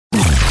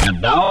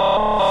And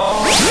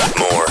now,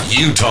 more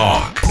You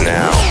Talk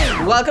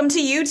now. Welcome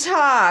to You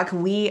Talk.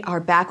 We are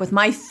back with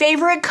my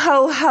favorite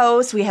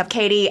co-hosts. We have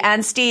Katie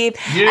and Steve.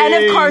 Yay. And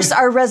of course,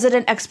 our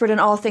resident expert in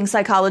all things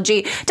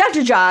psychology,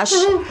 Dr. Josh.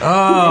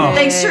 Oh.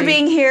 Thanks for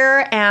being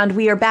here. And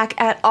we are back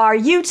at our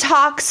You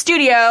Talk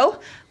studio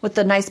with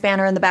the nice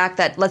banner in the back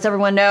that lets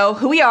everyone know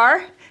who we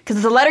are. Because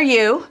it's the letter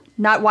U,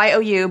 not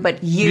Y-O-U,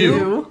 but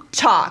You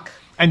Talk.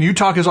 And You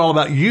Talk is all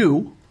about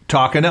you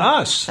talking to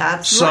us.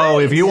 That's so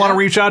right. if you want to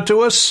reach out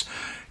to us,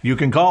 you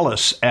can call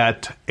us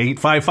at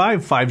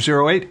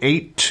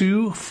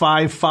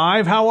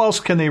 855-508-8255. How else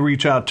can they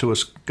reach out to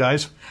us,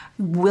 guys?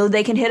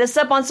 They can hit us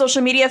up on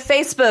social media,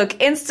 Facebook,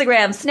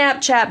 Instagram,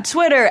 Snapchat,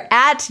 Twitter,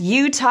 at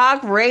You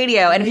Talk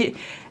Radio. And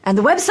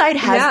the website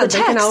has the text.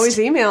 They can always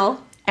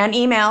email. And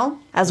email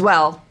as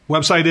well.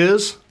 Website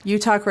is?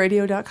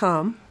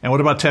 utalkradio.com. And what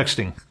about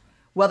texting?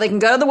 Well, they can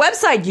go to the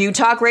website,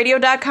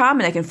 utalkradio.com,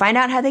 and they can find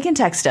out how they can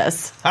text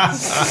us.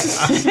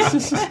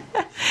 Because,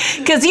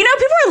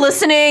 people are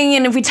listening,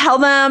 and if we tell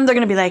them, they're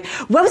going to be like,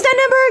 what was that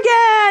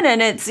number again?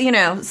 And it's,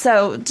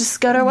 so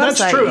just go to our website.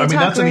 That's true. I mean,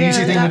 that's an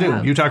easy thing to do.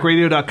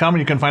 utalkradio.com, and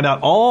you can find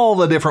out all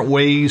the different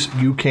ways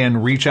you can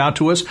reach out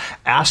to us,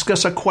 ask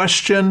us a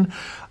question,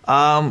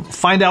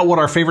 find out what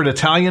our favorite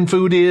Italian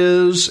food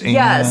is. And,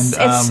 yes,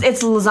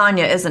 it's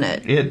lasagna, isn't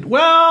it?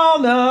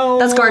 No.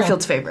 That's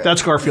Garfield's favorite.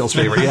 That's Garfield's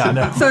favorite, yeah.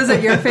 No. So is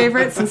it your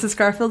favorite since it's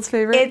Garfield's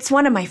favorite? It's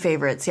one of my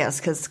favorites, yes,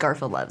 because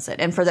Garfield loves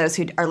it. And for those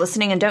who are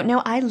listening and don't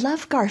know, I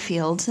love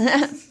Garfield.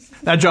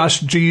 Now, Josh,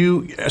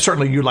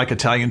 certainly you like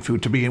Italian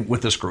food to be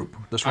with this group?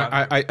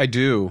 I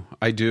do.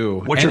 What's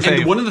your favorite?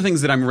 And one of the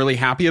things that I'm really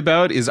happy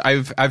about is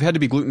I've had to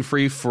be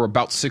gluten-free for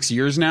about 6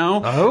 years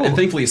now. Oh. And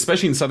thankfully,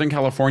 especially in Southern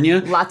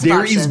California, Lots of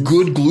there options. is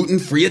good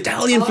gluten-free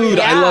Italian food.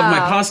 Yeah. I love my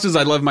pastas.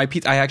 I love my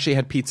pizza. I actually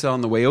had pizza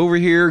on the way over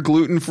here,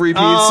 gluten-free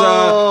pizza.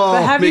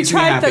 But have you Makes me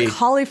tried happy. the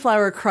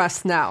cauliflower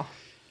crust now?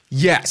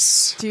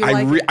 Yes. Do you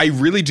like it? I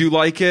really do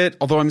like it,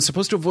 although I'm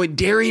supposed to avoid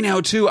dairy now,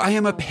 too. I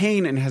am a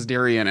pain and it has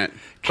dairy in it.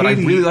 But I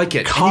Katie, really like it.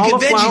 And you get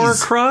cauliflower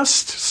veggies.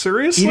 crust?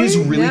 Seriously? It is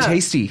really Yeah.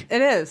 tasty.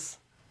 It is.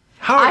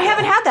 I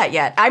haven't had that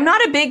yet. I'm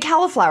not a big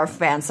cauliflower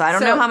fan, so I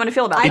don't know how I'm going to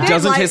feel about It it.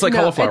 doesn't taste like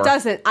cauliflower. It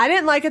doesn't. I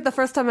didn't like it the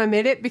first time I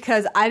made it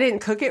because I didn't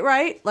cook it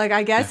right. Like,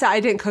 I guess I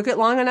didn't cook it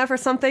long enough or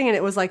something, and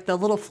it was like the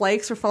little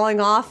flakes were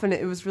falling off, and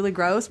it was really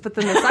gross. But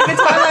then the second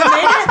time I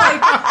made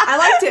it, I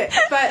liked it.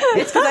 But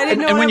it's because I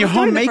didn't know And what when I you was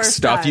doing home the make first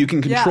stuff, time. you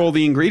can control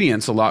the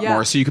ingredients a lot Yeah.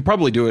 more. So you could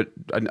probably do it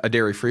a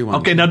dairy-free one.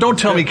 Okay, now don't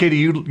tell me, Katie,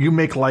 you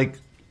make like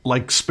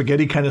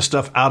spaghetti kind of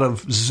stuff out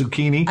of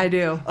zucchini? I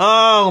do.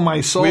 Oh, my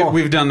soul.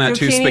 We've done that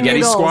too. Zucchini Spaghetti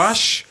noodles.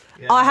 squash.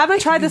 Oh, I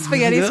haven't tried the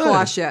spaghetti good.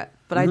 squash yet,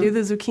 but I do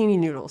the zucchini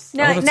noodles.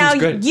 Now, that sounds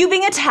good. you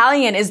being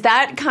Italian, is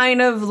that kind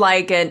of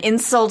like an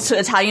insult to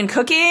Italian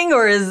cooking,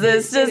 or is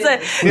this just a...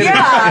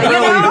 Yeah, It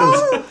really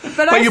is.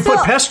 But you still-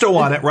 put pesto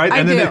on it, right? I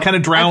and then do. it kind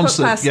of drowns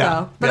I put the... pesto.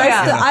 Yeah. But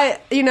yeah.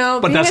 being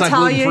that's not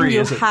Italian, gluten-free,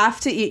 you is it? have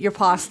to eat your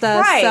pasta.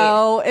 Right.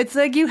 So it's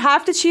like you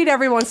have to cheat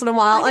every once in a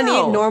while I and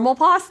know. eat normal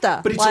pasta.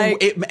 But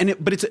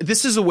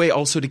this is a way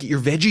also to get your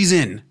veggies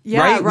in,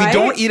 Yeah, right? right? We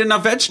don't eat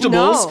enough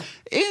vegetables. No.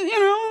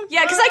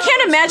 Yeah, because I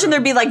can't imagine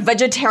there'd be like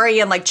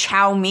vegetarian like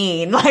chow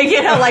mein, like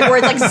where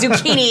it's like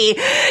zucchini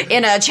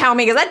in a chow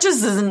mein, because that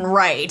just isn't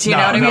right. You know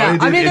what I mean? no,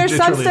 I mean, there's it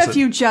some really stuff isn't.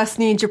 you just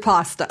need your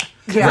pasta.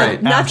 Yeah.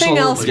 Right. Nothing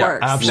else Absolutely.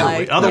 works. Absolutely.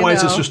 Like,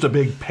 Otherwise, you it's know. just a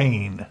big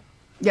pain.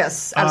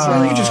 Yes,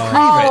 absolutely. You just crave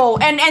Oh,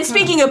 and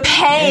speaking of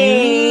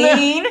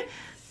pain,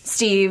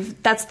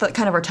 Steve, that's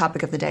kind of our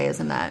topic of the day,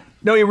 isn't that?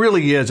 No, it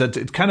really is.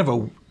 It's kind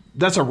of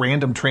that's a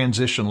random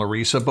transition,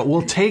 Larissa, but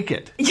we'll take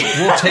it.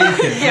 We'll take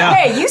it. Yeah.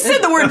 Hey, you said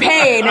the word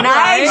pain, and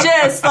I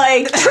just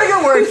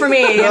trigger word for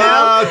me. You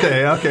know,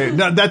 Okay.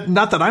 No,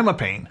 not that I'm a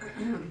pain.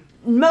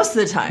 most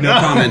of the time. No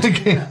comment.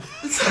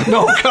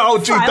 No,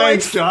 gee,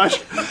 thanks,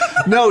 Josh.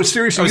 No,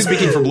 seriously. I was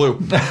speaking for Blue.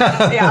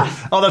 Yeah.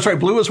 Oh, that's right.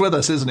 Blue is with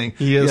us, isn't he?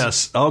 He is.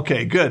 Yes.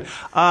 Okay, good.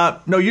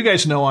 No, you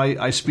guys know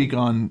I speak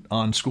on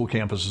school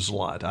campuses a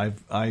lot.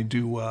 I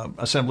do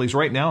assemblies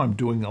right now. I'm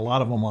doing a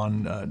lot of them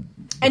on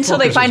Until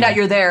they find out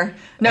you're there.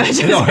 No,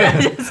 just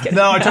kidding.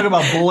 No, I talk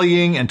about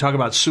bullying and talk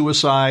about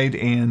suicide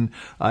and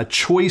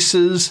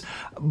choices.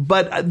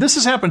 But this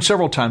has happened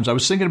several times. I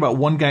was thinking about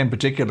one guy in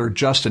particular,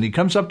 Justin. He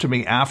comes up to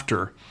me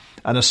after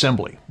an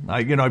assembly.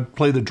 I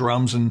play the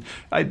drums, and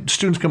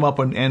students come up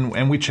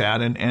and we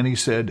chat. And he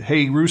said,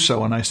 "Hey,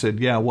 Russo," and I said,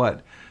 "Yeah,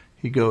 what?"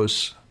 He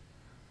goes,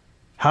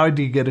 "How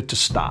do you get it to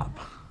stop?"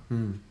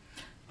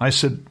 I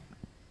said,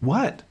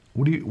 "What?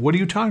 What are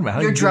you talking about? How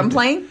do Your you drum get it to-"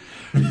 playing?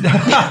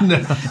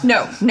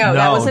 No,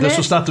 that wasn't this it?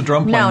 was not the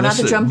drum playing. No, not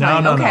the drum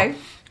playing. No. Okay.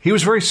 He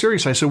was very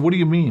serious. I said, "What do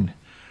you mean?"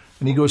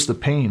 And he goes, "The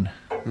pain."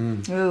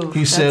 Ooh.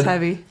 He said,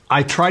 heavy.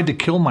 "I tried to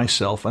kill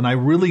myself, and I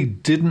really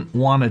didn't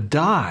want to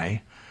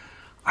die.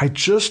 I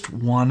just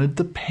wanted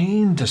the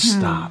pain to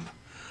stop.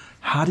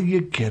 How do you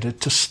get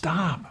it to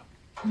stop?"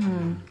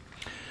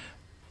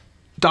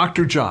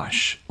 Dr.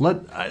 Josh,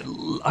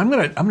 I'm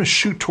gonna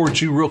shoot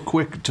towards you real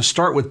quick to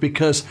start with,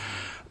 because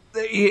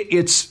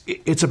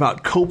it's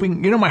about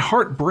coping. My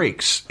heart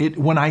breaks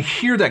when I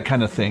hear that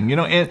kind of thing.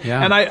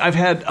 And I've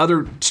had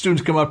other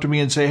students come up to me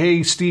and say,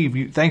 "Hey,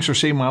 Steve, thanks for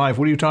saving my life.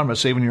 What are you talking about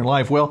saving your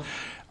life?" Well,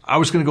 I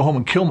was going to go home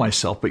and kill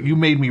myself, but you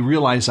made me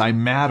realize I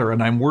matter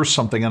and I'm worth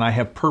something and I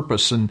have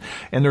purpose and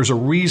there's a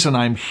reason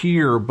I'm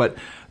here. But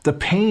the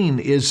pain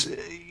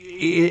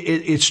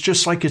it's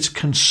just like it's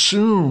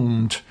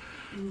consumed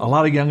a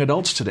lot of young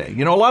adults today.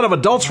 A lot of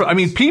adults,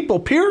 people,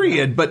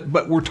 period.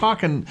 But we're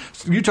talking,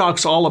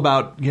 U-Talk's all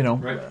about,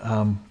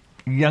 young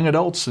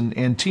adults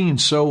and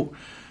teens. So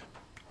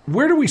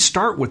where do we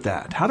start with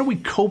that? How do we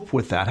cope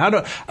with that?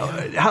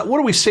 What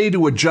do we say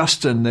to a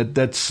Justin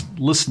that's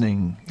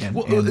listening?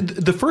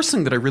 The first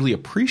thing that I really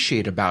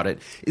appreciate about it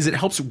is it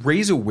helps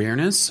raise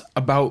awareness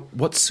about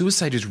what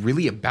suicide is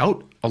really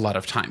about a lot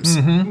of times.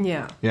 Mm-hmm.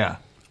 Yeah.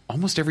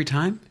 Almost every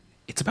time.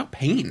 It's about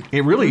pain.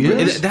 It really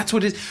is. That's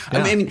what it is.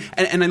 Yeah.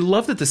 And I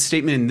love that the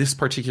statement in this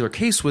particular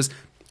case was,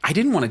 I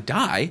didn't want to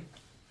die.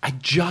 I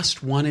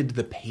just wanted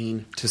the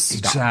pain to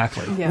stop.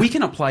 Exactly. Yeah. We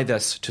can apply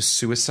this to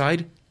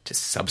suicide, to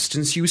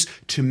substance use,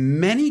 to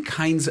many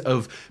kinds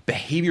of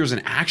behaviors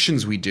and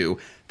actions we do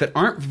that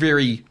aren't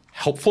very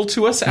helpful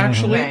to us,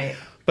 actually, Right.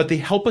 but they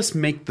help us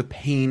make the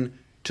pain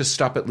to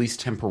stop at least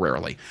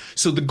temporarily.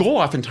 So the goal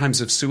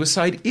oftentimes of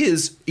suicide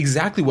is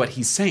exactly what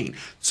he's saying.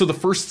 So the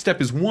first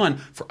step is, one,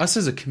 for us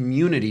as a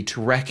community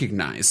to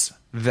recognize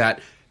that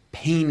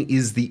pain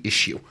is the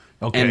issue.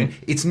 Okay. And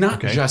it's not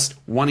just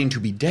wanting to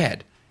be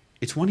dead.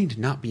 It's wanting to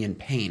not be in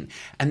pain.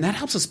 And that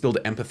helps us build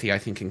empathy, I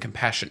think, and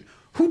compassion.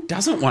 Who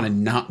doesn't want to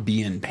not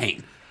be in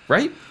pain?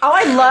 Right? Oh,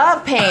 I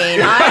love pain.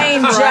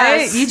 I'm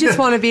just... You just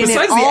want to be in it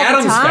Besides all the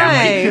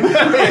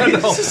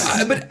Addams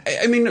time. But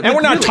I mean, and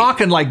we're not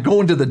talking like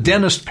going to the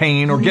dentist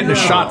pain or getting a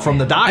shot from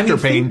the doctor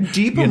pain. Think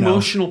deep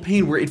emotional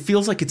pain where it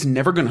feels like it's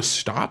never going to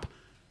stop.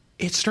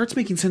 It starts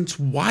making sense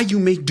why you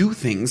may do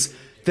things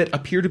that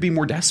appear to be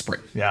more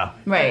desperate. Yeah.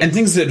 Right. And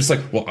things that it's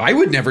like, well, I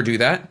would never do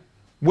that.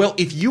 Well,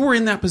 if you were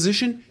in that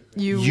position,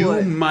 you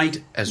would.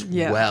 might as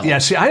well. Yeah,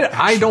 see,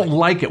 I don't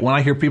like it when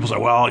I hear people say,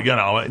 well,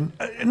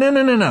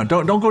 no,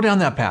 don't go down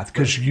that path,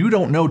 because you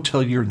don't know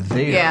till you're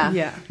there.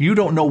 Yeah. You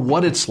don't know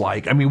what it's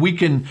like. I mean,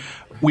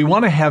 we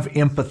want to have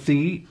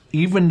empathy,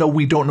 even though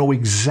we don't know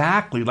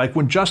exactly. Like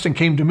when Justin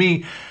came to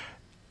me,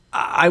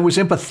 I was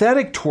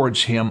empathetic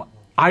towards him.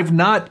 I've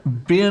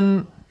not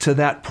been to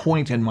that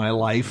point in my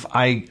life.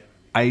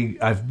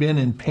 I've been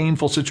in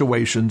painful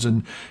situations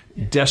and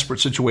desperate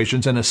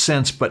situations in a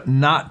sense, but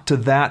not to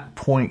that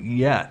point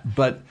yet.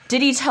 But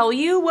did he tell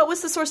you what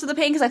was the source of the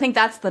pain? Because I think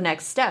that's the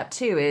next step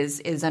too,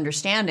 is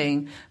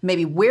understanding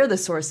maybe where the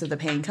source of the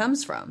pain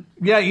comes from.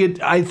 Yeah,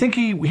 I think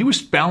he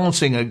was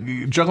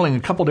juggling a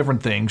couple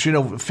different things.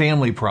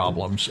 Family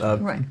problems,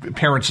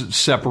 parents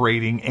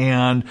separating,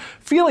 and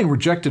feeling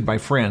rejected by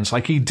friends.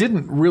 Like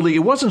it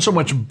wasn't so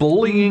much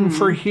bullying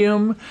for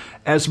him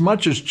as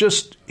much as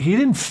just he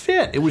didn't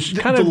fit. It was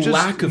kind of the just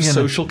lack of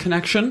social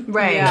connection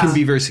can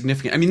be very significant.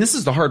 I mean, this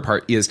is the hard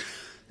part, is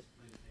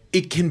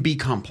it can be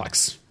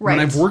complex. Right.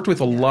 When I've worked with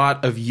a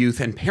lot of youth,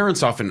 and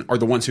parents often are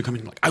the ones who come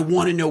in like, I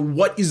want to know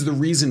what is the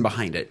reason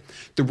behind it.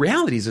 The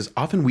reality is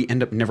often we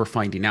end up never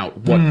finding out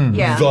what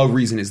the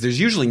reason is. There's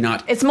usually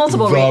not. It's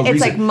multiple reasons.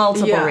 It's like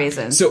multiple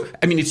reasons. So,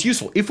 I mean, it's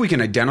useful. If we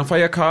can identify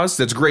a cause,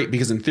 that's great,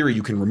 because in theory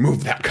you can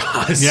remove that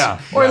cause.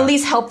 Yeah. Or at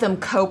least help them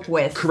cope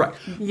with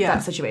Yeah.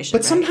 that situation.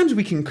 But sometimes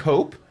we can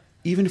cope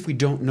even if we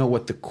don't know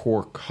what the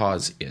core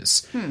cause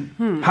is.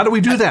 How do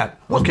we do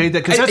that? Okay,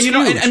 because that's huge.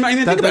 And I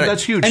mean, think about it.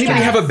 That's huge. Anybody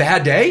have a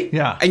bad day?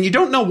 Yeah. And you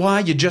don't know why,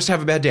 you just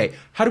have a bad day.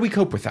 How do we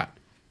cope with that?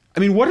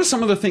 I mean, what are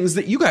some of the things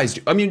that you guys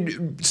do? I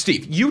mean,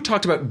 Steve, you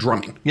talked about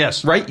drumming.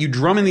 Yes. Right? You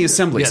drum in the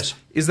assemblies. Yes.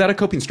 Is that a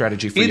coping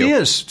strategy for you?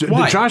 It is.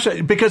 Why? Josh,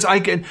 because I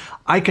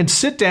can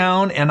sit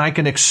down and I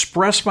can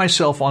express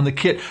myself on the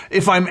kit.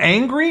 If I'm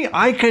angry,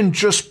 I can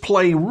just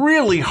play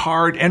really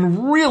hard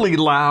and really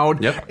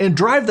loud and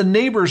drive the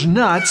neighbors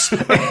nuts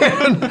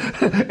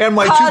and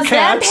my cause two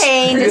cats. Them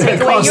pain to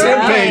take away Cause your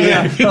them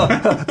pain.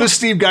 Yeah. This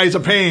Steve guy's a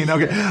pain.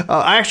 Okay.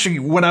 Actually,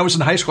 when I was in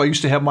high school, I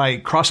used to have my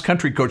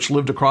cross-country coach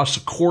lived across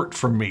the court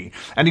from me.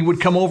 And he would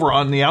come over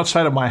on the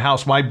outside of my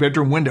house, my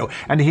bedroom window,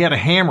 and he had a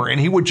hammer, and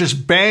he would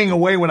just bang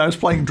away when I was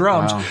playing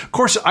drums. Wow. Of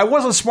course, I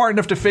wasn't smart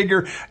enough to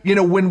figure,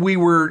 when we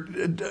were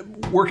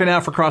working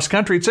out for cross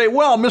country, he'd say,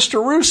 well, Mr.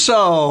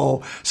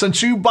 Russo,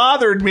 since you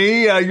bothered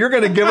me, you're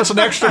going to give us an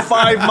extra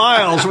 5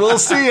 miles. We'll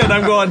see. And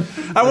I'm going,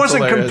 I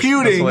wasn't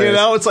computing,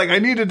 it's like I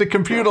needed to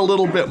compute a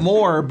little bit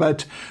more,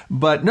 but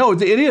no,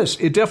 it is.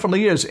 It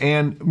definitely is.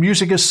 And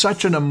music is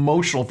such an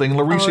emotional thing.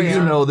 Larissa,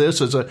 you know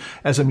this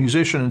as a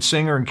musician and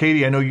singer, and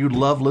Katie, I know you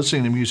love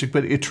listening to music,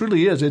 but it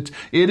truly is. It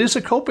is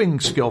a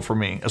coping skill for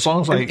me. As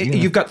long as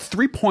you've got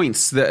 3 points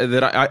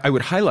that I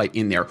would highlight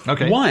in there.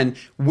 Okay. One,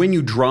 when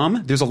you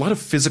drum, there's a lot of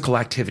physical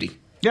activity.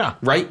 Yeah.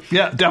 Right?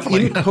 Yeah,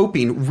 definitely. In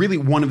coping, really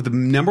one of the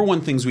number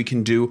one things we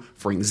can do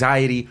for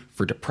anxiety,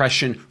 for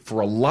depression,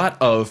 for a lot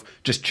of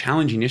just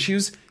challenging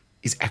issues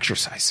is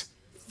exercise.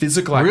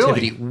 physical Really?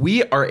 activity.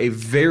 We are a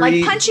very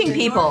Like punching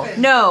people.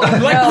 No.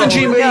 Like no,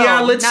 punching, no,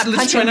 yeah, let's not try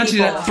punching not to do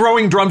people. that.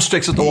 Throwing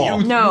drumsticks at the wall.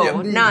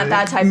 No, not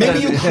that type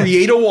Maybe of. you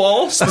create a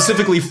wall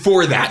specifically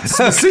for that.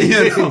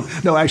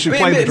 No, actually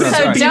play the drums.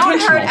 So Right. Be don't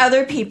hurt intentional.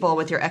 other people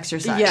with your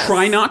exercise. Yes.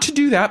 Try not to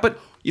do that, but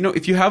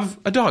if you have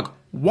a dog,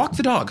 walk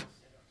the dog.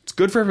 It's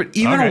good for everybody,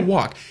 even Okay. a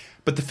walk.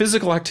 But the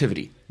physical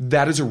activity,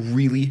 that is a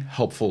really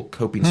helpful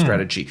coping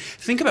strategy.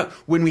 Think about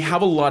when we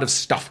have a lot of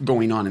stuff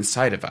going on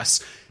inside of us,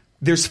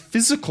 there's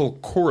physical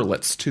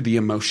correlates to the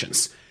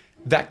emotions.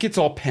 That gets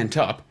all pent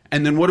up,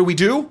 and then what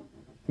do?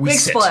 We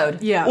sit.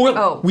 explode. Yeah. Or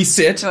Oh. we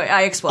sit Wait,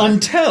 I explode.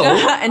 until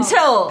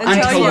until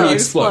we you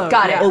explode.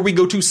 Got it. Or we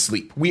go to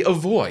sleep. We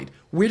avoid.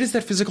 Where does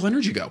that physical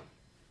energy go?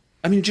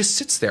 I mean, it just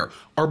sits there.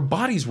 Our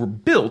bodies were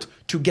built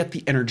to get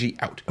the energy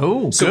out.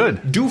 Oh, so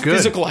good. Do Good.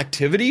 physical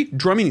activity.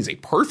 Drumming is a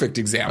perfect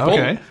example.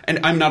 Okay. And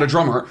I'm not a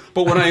drummer,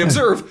 but when I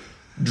observe,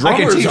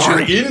 drummers teach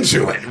are you.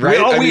 into it,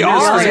 right? We there's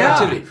are. physical Yeah.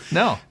 activity.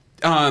 No.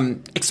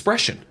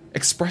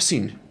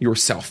 Expressing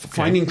yourself,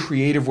 finding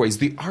creative ways.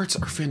 The arts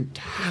are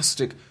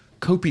fantastic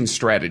coping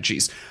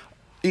strategies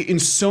in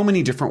so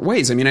many different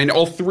ways. I mean, and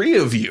all three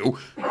of you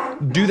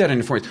do that in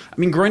different ways. I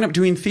mean, growing up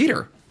doing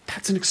theater,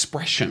 that's an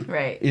expression,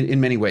 Right. in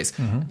many ways.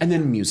 And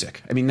then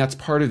music. I mean, that's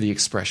part of the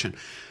expression.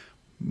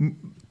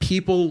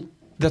 People,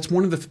 that's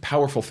one of the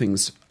powerful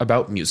things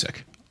about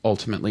music,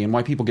 ultimately, and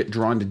why people get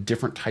drawn to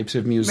different types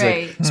of music,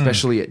 Right.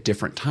 especially at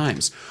different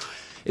times.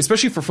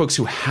 Especially for folks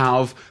who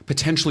have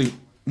potentially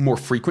more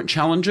frequent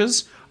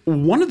challenges.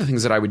 One of the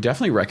things that I would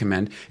definitely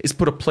recommend is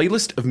put a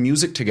playlist of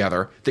music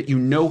together that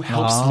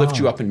helps lift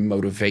you up and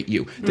motivate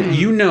you. That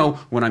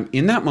when I'm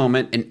in that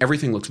moment and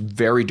everything looks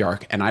very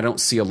dark and I don't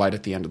see a light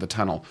at the end of the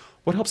tunnel,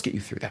 what helps get you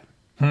through that?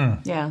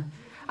 Yeah.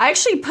 I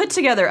actually put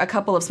together a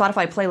couple of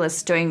Spotify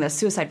playlists during the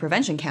suicide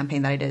prevention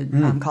campaign that I did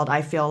called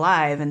I Feel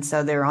Alive. And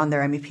so they're on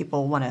there. I mean,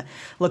 people want to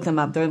look them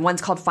up. The one's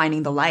called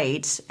Finding the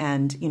Light.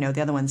 And,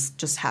 the other one's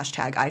just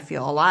hashtag I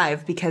Feel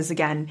Alive. Because,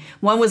 again,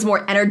 one was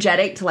more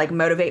energetic to,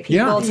 motivate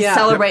people to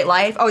celebrate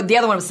life. Oh, the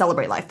other one was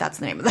Celebrate Life. That's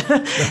the name of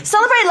the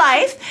Celebrate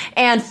Life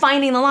and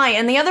Finding the Light.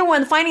 And the other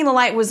one, Finding the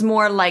Light, was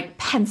more,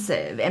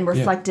 pensive and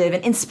reflective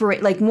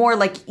and more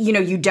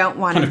you don't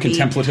want to Kind of be...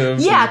 contemplative.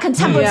 Yeah,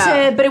 contemplative.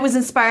 Yeah. But it was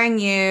inspiring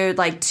you,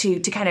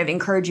 to kind of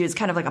encourage you. It's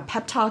kind of like a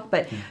pep talk,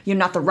 but you're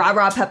not the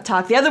rah-rah pep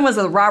talk. The other one's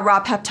a rah-rah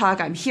pep talk.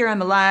 I'm here, I'm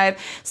alive,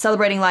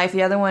 celebrating life.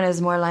 The other one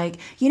is more like,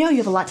 you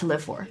have a lot to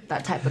live for,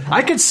 that type of pep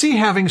I talk. could see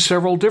having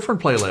several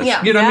different playlists.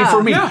 Yeah. You know what I mean?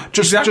 For me, Yeah,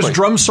 just exactly.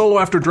 drum solo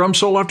after drum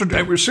solo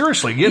after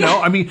seriously,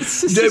 I mean,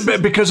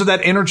 because of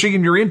that energy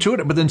and you're into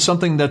it, but then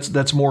something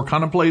that's more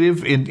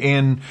contemplative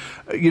and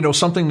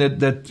something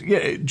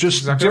that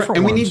just Exactly right. different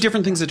And we ones. need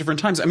different things at different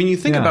times. I mean, you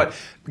think Yeah. about,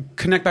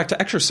 connect back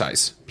to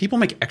exercise. People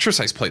make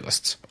exercise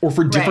playlists or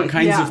for different Right.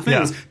 kinds Yeah. of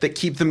things Yeah. that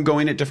keep them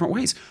going at different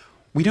ways.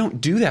 We don't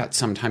do that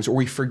sometimes, or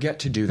we forget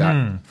to do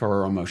that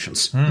for our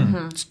emotions.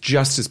 It's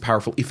just as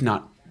powerful, if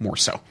not more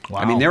so.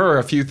 I mean, there are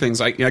a few things.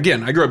 I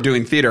grew up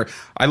doing theater.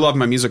 I love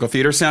my musical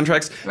theater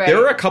soundtracks. Right.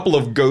 There are a couple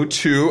of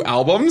go-to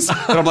albums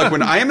that I'm like,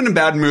 when I am in a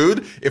bad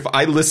mood, if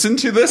I listen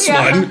to this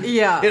one,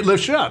 Yeah. It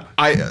lifts you up.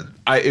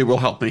 it will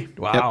help me.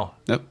 Wow.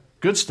 Yep.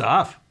 Good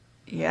stuff.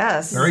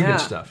 Yes. Very Yeah.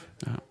 good stuff.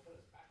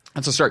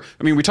 That's a start.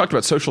 I mean, we talked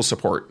about social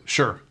support.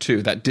 Sure.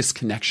 Too, that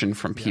disconnection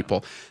from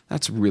people.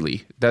 That's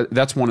really,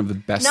 that's one of the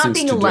best Not things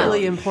being to alone. do.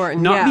 Really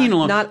important. Not Yeah. being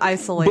alone. Not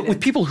isolated. But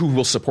with people who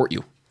will support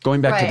you. Going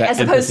back to Right, that as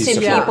opposed empathy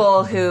to support.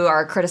 people who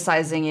are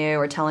criticizing you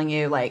or telling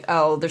you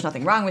oh, there's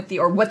nothing wrong with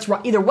you, or what's wrong,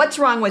 either what's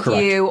wrong with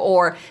Correct. you,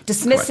 or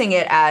dismissing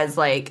it as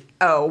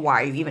oh, why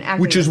are you even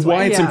acting Which is this why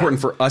way? it's Yeah.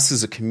 important for us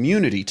as a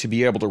community to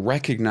be able to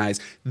recognize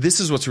this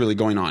is what's really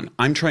going on.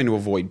 I'm trying to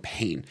avoid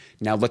pain.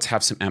 Now let's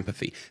have some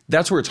empathy.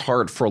 That's where it's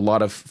hard for a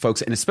lot of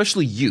folks, and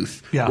especially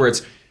youth, Yeah. where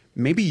it's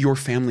maybe your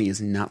family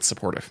is not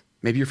supportive.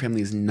 Maybe your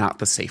family is not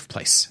the safe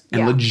place.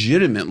 And Yeah.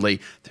 legitimately,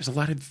 there's a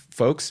lot of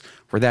folks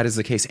where that is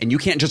the case. And you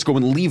can't just go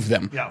and leave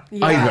them Yeah.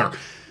 either.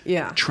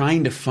 Yeah.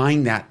 Trying to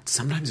find that,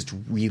 sometimes it's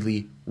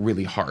really,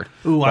 really hard.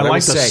 Ooh, But I like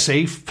would the say,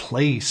 safe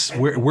place.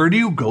 Where do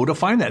you go to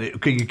find that?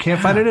 Okay, you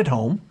can't find it at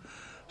home.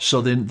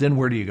 So then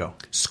where do you go?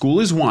 School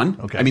is one.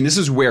 Okay. I mean, this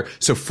is where,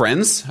 so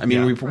friends, I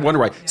mean, Yeah. we wonder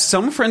why.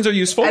 Some friends are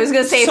useful. I was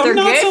gonna say, if some they're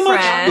not good so much.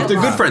 friends. If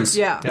they're good friends.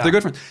 Yeah. If they're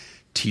good friends.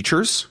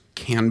 Teachers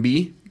can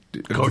be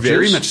Coaches.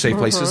 very much safe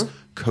places.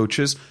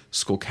 Coaches,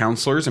 school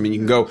counselors. I mean, you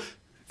can go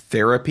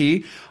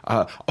therapy.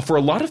 For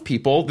a lot of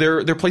people,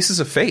 they're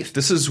places of faith.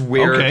 This is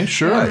where, Okay,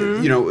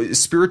 sure.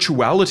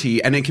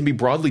 spirituality, and it can be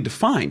broadly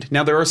defined.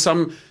 Now, there are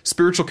some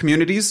spiritual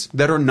communities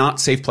that are not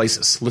safe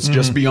places. Let's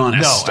just be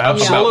honest No, about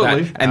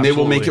absolutely. that. And they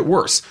will make it Absolutely.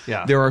 worse.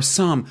 Yeah. There are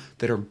some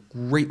that are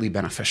greatly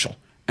beneficial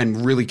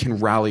and really can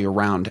rally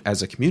around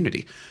as a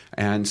community.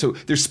 And so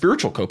there's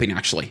spiritual coping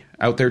actually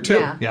out there too.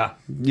 Yeah.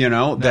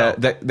 Yeah.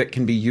 That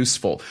can be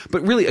useful.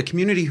 But really a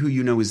community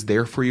who is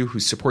there for you, who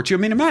supports you. I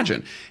mean,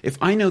 imagine if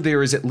I know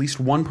there is at least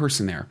one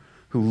person there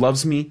who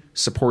loves me,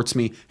 supports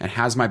me, and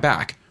has my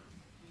back,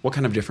 what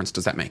kind of difference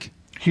does that make?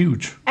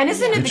 Huge. And It's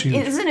huge.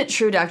 isn't it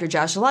true, Dr.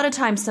 Josh? A lot of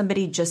times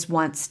somebody just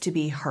wants to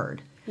be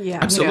heard. Yeah.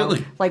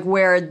 Absolutely. Like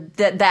where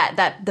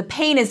that the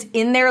pain is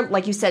in there,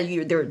 like you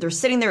said, they're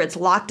sitting there, it's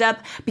locked up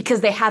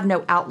because they have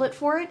no outlet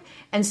for it.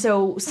 And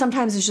so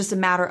sometimes it's just a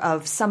matter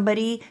of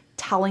somebody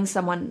telling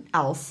someone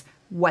else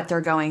what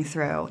they're going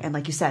through, and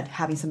like you said,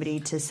 having somebody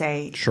to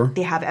say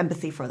they have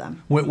empathy for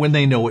them when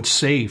they know it's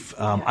safe.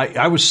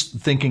 I was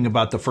thinking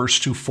about the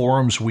first 2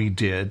 forums we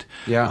did,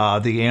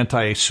 the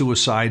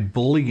anti-suicide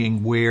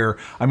bullying, where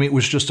it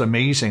was just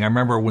amazing. I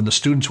remember when the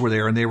students were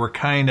there and they were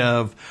kind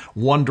of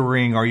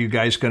wondering, "Are you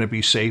guys going to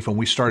be safe?" And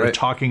we started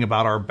talking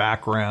about our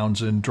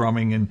backgrounds in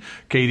drumming, and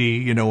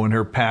Katie, in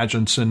her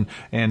pageants,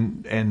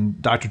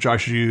 and Dr.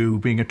 Josh, you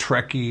being a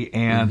Trekkie,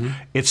 and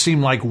it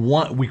seemed like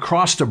we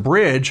crossed a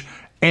bridge.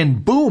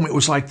 And boom, it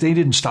was like they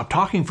didn't stop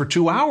talking for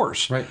 2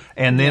 hours. Right.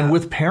 And then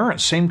with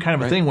parents, same kind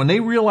of a thing. When they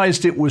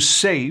realized it was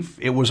safe,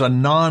 it was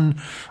a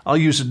I'll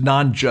use a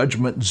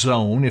non-judgment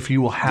zone, if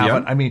you will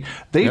have it.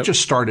 They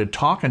just started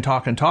talking,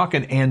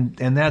 and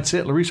that's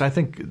it. Larissa, I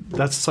think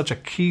that's such a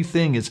key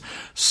thing, is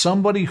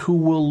somebody who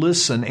will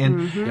listen.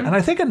 And and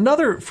I think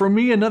another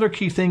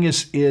key thing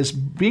is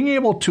being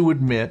able to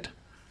admit,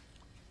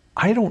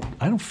 I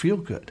don't feel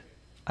good.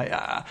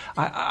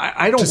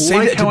 I don't to say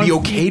like that, to be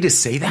okay to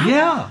say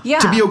that. Yeah.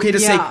 To be okay to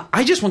say,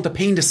 I just want the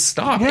pain to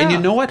stop. And you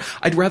know what?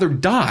 I'd rather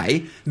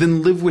die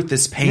than live with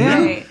this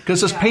pain. Because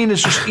this pain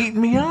is just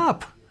eating me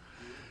up.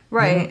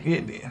 Right.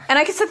 And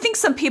I think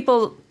some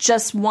people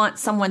just want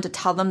someone to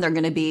tell them they're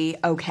going to be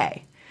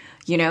okay.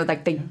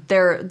 Like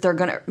they're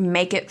going to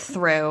make it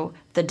through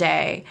the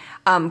day.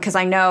 Because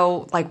I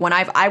know, like when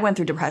I went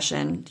through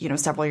depression,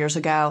 several years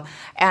ago,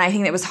 and I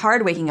think it was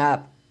hard waking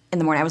up in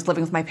the morning. I was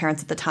living with my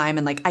parents at the time,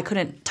 and like I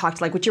couldn't talk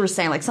to, like what you were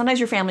saying, like sometimes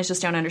your families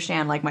just don't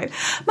understand. Like my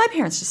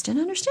parents just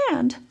didn't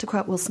understand, to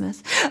quote Will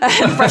Smith,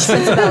 Fresh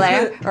Prince of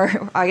Bel-Air,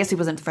 or I guess he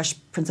wasn't Fresh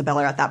Prince of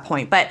Bel-Air at that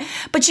point, but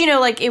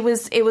like it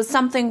was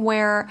something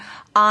where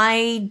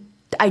I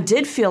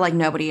did feel like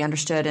nobody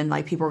understood, and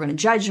like people were going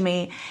to judge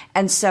me.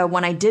 And so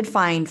when I did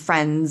find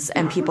friends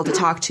and people to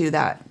talk to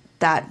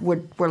that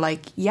were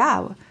like,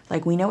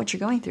 like we know what you're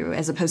going through,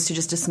 as opposed to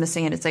just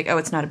dismissing it. It's like, oh,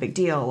 it's not a big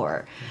deal,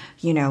 or,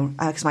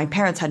 because my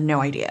parents had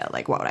no idea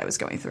like what I was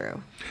going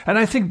through. And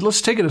I think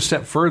let's take it a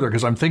step further,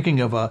 because I'm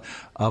thinking of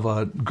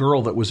a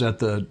girl that was at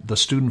the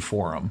student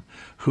forum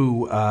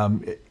who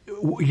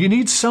you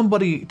need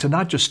somebody to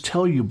not just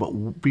tell you,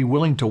 but be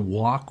willing to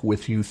walk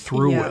with you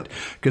through it.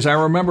 Because I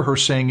remember her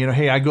saying,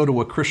 hey, I go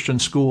to a Christian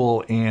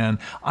school and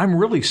I'm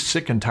really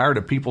sick and tired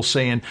of people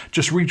saying,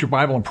 just read your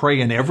Bible and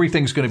pray and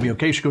everything's going to be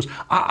okay. She goes,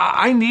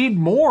 I need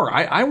more.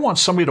 I want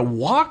somebody to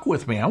walk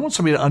with me. I want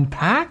somebody to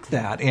unpack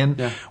that.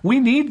 And we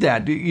need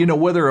that,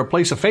 whether a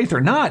place of faith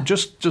or not.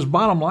 Just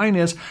bottom line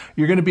is,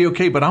 you're going to be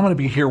okay, but I'm going to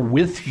be here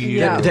with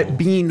you. That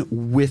being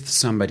with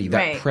somebody,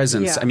 that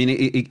presence. I mean,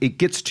 it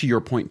gets to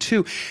your point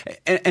too.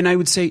 And I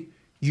would say,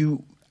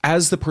 you,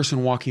 as the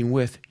person walking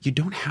with, you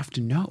don't have to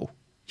know.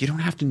 You don't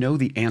have to know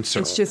the answer.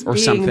 It's just or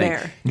being something.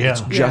 there.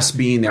 It's just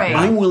being there. Right.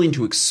 I'm willing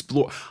to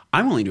explore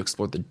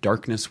the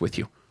darkness with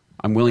you.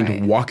 I'm willing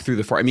to walk through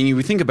the fire. I mean, you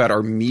would think about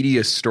our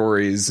media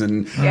stories,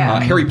 and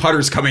Harry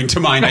Potter's coming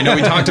to mind. I know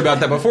we talked about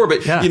that before,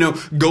 but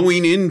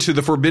going into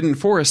the Forbidden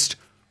Forest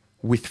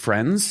with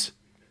friends,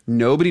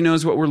 nobody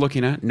knows what we're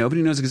looking at.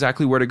 Nobody knows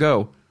exactly where to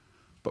go.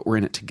 But we're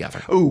in it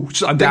together. Oh,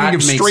 so I'm thinking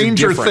of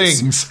Stranger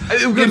Things.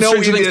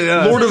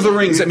 Lord of the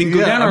Rings. I mean, go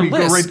down our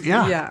list.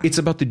 It's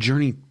about the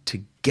journey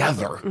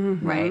together.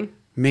 Right.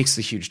 Makes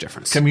the huge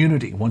difference.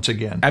 Community, once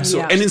again.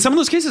 Absolutely. Yeah. And in some of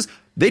those cases,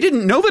 they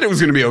didn't know that it was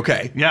going to be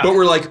okay. Yeah. But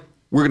we're like,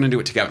 we're going to do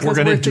it together. We're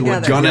going to do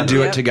it together.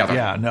 Do it together.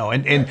 Yeah, no.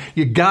 And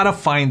you got to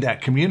find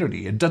that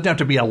community. It doesn't have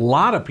to be a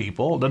lot of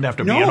people. It doesn't have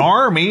to be an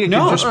army. It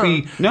can just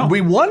be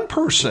one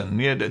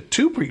person,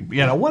 two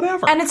people,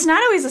 whatever. And it's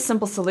not always a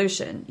simple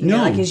solution.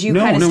 Like as you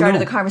kind of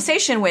started the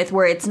conversation with,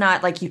 where it's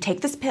not like you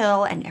take this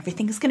pill and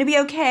everything is going to be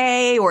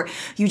okay, or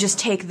you just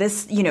take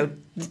this,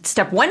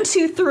 step 1,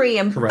 2, 3,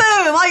 and boom,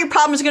 all your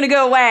problems are going to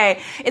go away.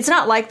 It's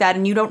not like that,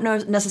 and you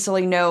don't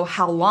necessarily know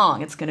how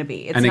long it's going to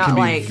be. It's and it not can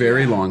like, be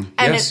very long.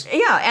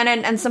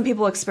 And and some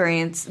people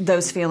experience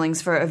those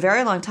feelings for a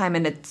very long time,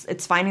 and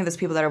it's finding those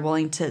people that are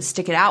willing to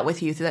stick it out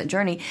with you through that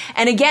journey.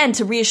 And again,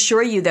 to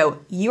reassure you, though,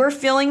 you're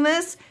feeling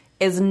this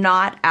is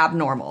not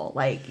abnormal.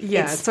 Like,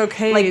 it's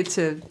okay to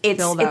feel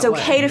that way. It's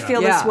okay to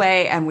feel this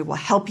way, and we will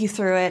help you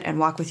through it and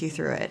walk with you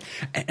through it.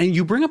 And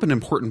you bring up an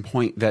important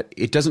point, that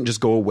it doesn't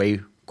just go away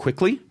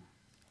quickly.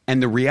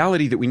 And the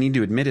reality that we need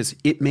to admit is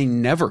it may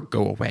never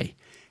go away.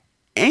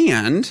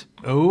 And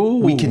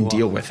we can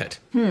deal with it.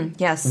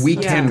 Yes, we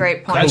can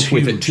great point. cope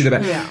with it to the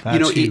back.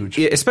 That's huge.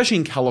 Especially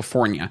in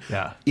California,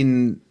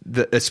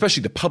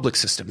 especially the public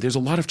system, there's a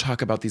lot of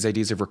talk about these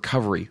ideas of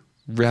recovery,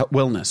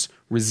 wellness,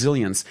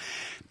 resilience.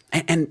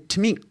 And to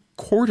me,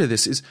 core to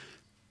this is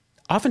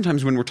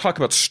oftentimes when we're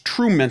talking about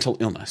true mental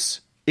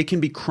illness, it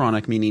can be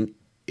chronic, meaning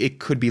it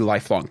could be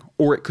lifelong,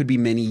 or it could be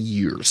many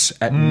years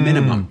at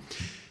minimum.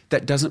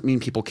 That doesn't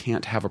mean people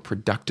can't have a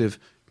productive,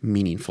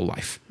 meaningful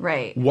life.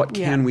 Right. What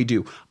can we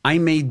do? I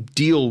may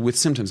deal with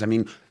symptoms. I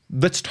mean,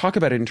 let's talk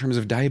about it in terms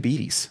of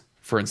diabetes,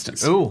 for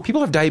instance. Ooh. People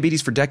have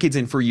diabetes for decades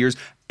and for years,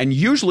 and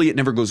usually it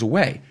never goes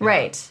away.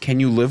 Right. Can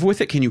you live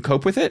with it? Can you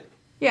cope with it?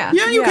 Yeah.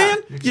 Yeah, you Yeah.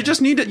 can. You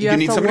just need it. You have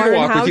need to somebody to learn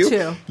walk how with you.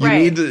 to. You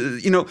Right. need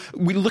the,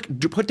 we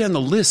put down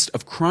the list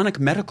of chronic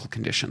medical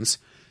conditions.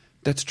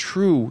 That's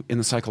true in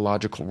the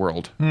psychological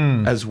world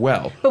as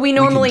well. But we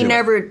can normally do it.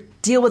 never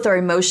deal with our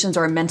emotions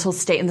or our mental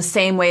state in the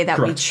same way that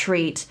we Correct.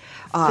 treat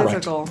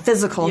Physical.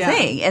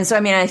 thing. Yeah. And so, I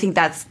mean, I think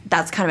that's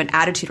kind of an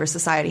attitude where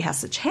society has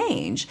to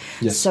change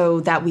Yes. so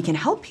that we can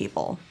help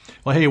people.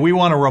 Well, hey, we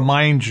want to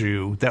remind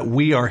you that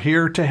we are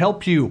here to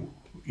help you.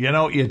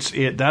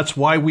 That's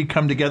why we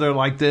come together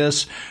like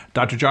this.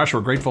 Dr. Josh, we're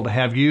grateful to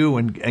have you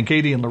and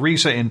Katie and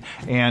Larissa, and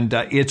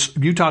it's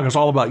You Talk is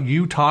all about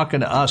you talking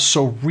to us.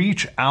 So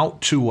reach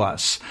out to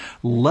us.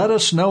 Let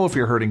us know if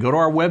you're hurting. Go to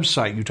our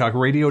website,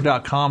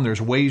 utalkradio.com.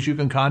 There's ways you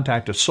can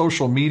contact us.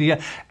 Social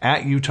media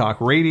at UTalk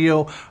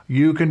Radio.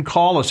 You can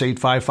call us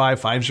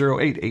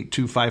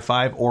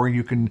 855-508-8255, or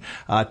you can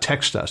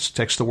text us.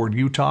 Text the word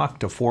UTalk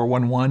to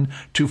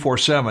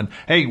 411-247.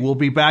 Hey, we'll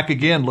be back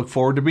again. Look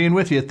forward to being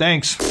with you.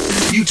 Thanks.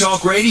 You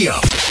Talk Radio.